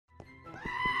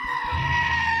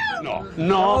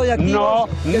No, no, no,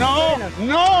 no,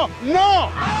 no,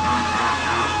 no.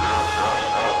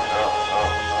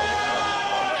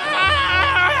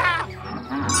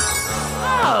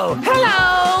 Oh,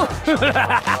 hello!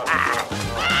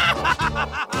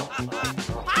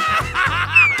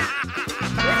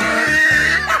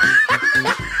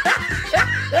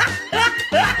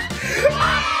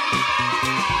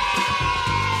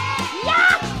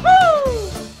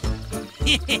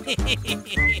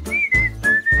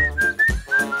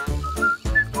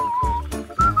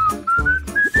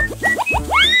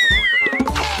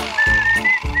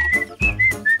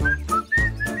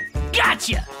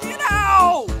 Gotcha!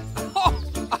 No!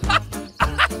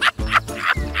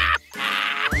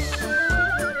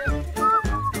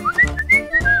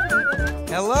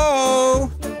 Hello?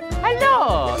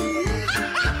 Hello!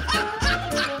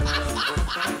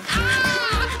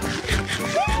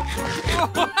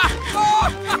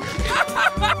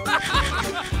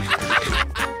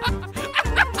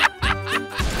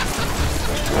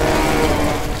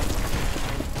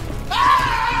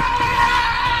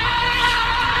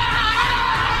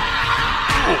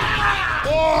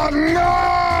 Oh,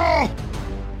 no!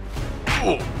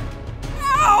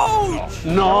 Ouch!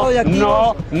 No,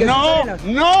 no, no,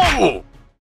 no!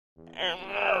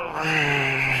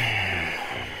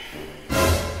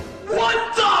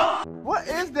 What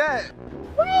is that?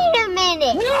 Wait a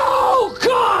minute! No,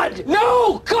 God!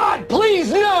 No, God,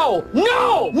 please, no!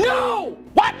 No! No!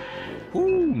 What?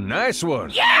 Ooh, nice one.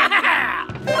 Yeah!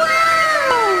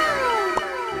 Wow!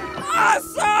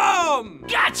 Awesome!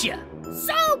 Gotcha!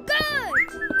 So good!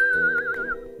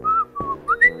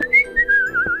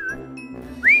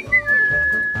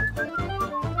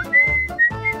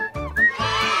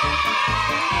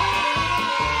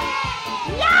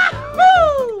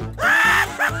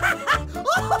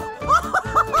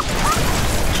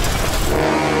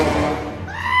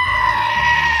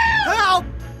 Help!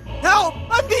 Help!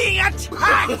 I'm being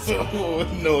attacked! Oh,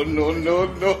 no, no, no,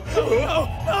 no. No!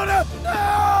 No! No!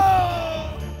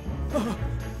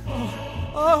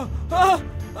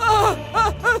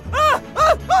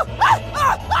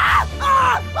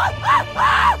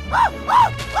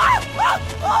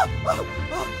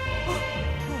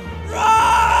 Run!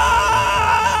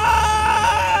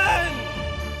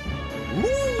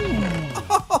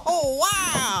 Oh,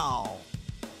 wow!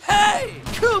 Hey!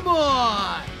 Come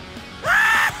on!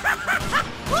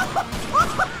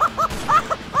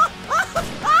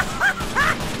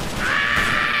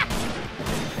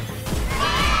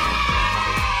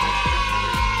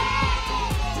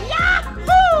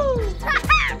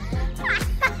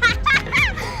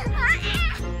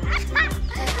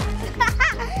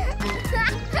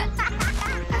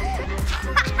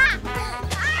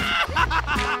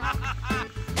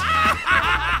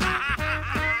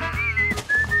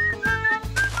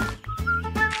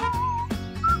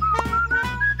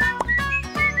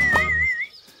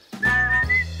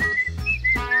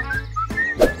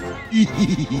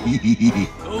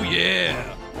 Oh, yeah.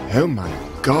 Oh, my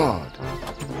God.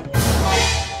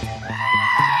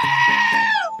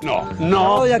 No,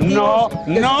 no, no,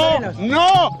 no,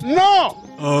 no, no!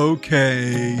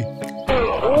 Okay.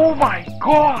 Oh, my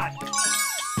God!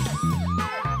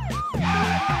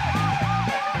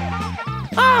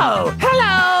 Oh,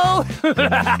 hello!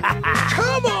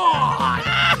 Come on!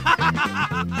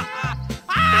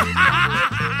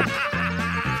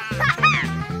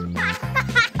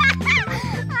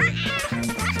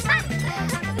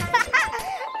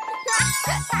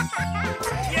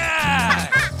 Yeah!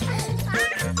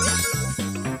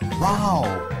 Wow!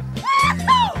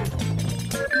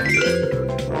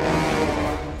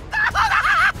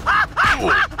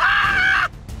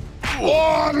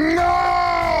 Oh, no!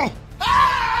 No!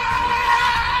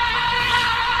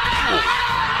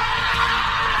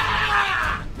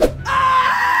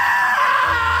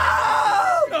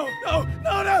 No!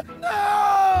 No! No! No!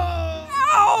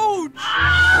 Ouch!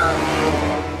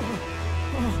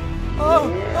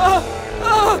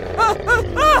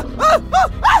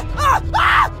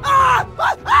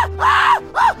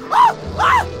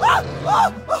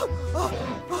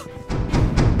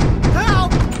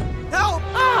 Help! Help!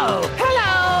 Oh,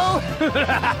 hello!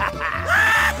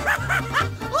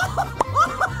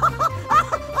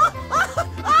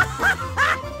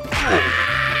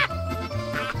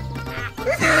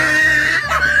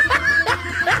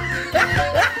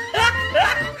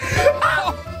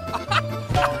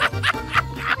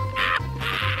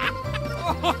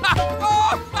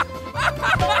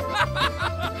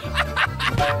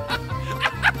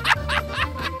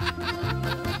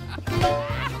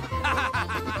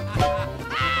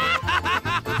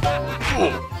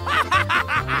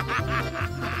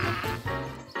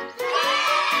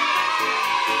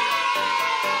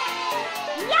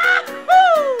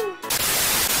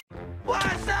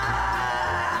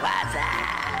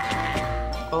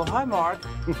 Mark.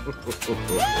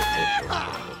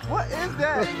 What is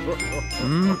that?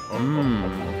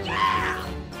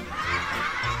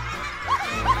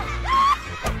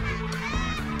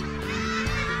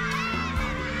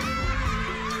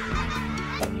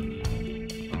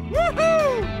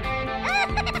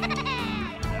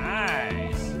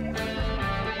 Nice.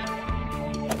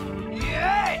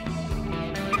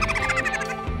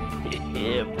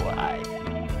 Yeah, boy.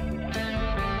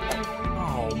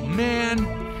 Oh, man.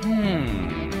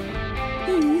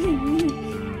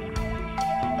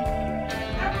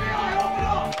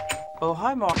 Oh,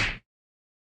 hi, Mark.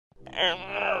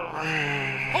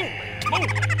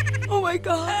 Oh my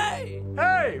God. Hey!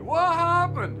 Hey, what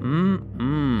happened?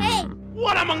 Hey!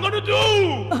 What am I gonna do?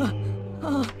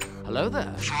 Hello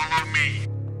there.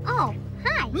 Oh,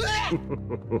 hi.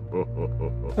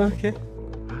 Okay.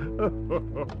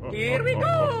 Here we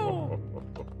go.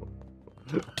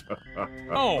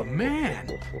 Oh, man.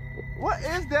 What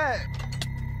is that?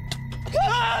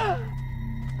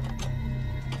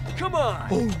 Come on.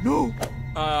 Oh no!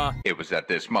 It was at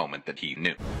this moment that he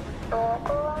knew.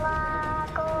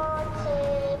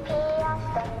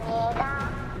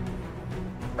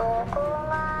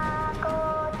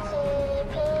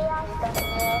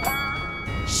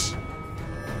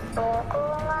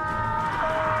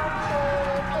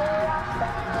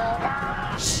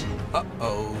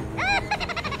 Uh-oh.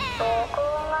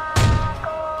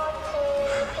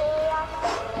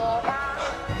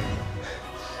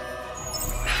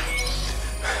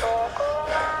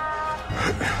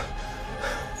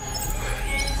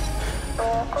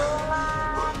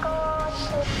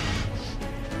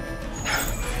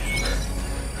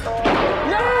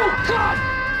 No, God!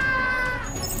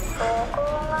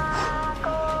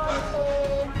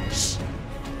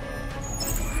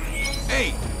 Hey.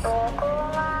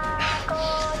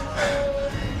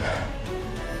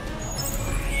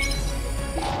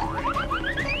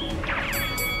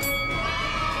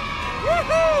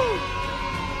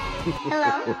 Hello?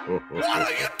 What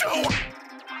are you doing?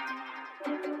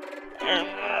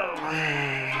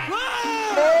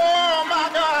 Oh my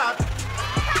God!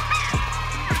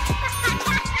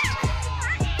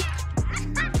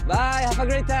 Bye, have a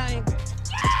great time.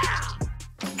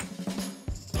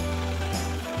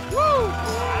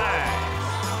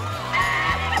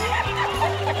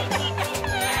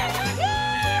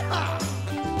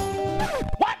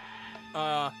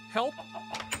 Help?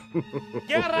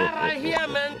 Get out of here,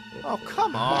 man. Oh,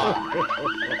 come on!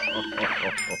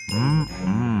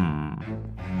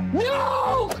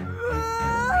 No!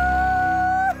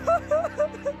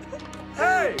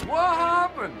 Hey, what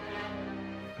happened?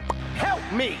 Help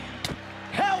me!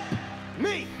 Help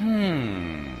me!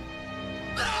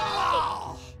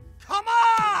 Oh, come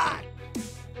on!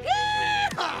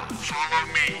 Follow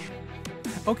me.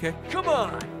 Okay. Come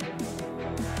on!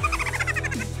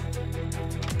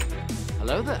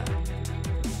 Hello there.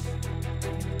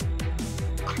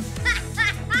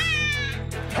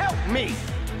 Help me!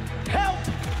 Help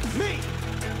me!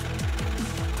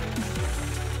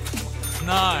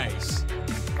 Nice.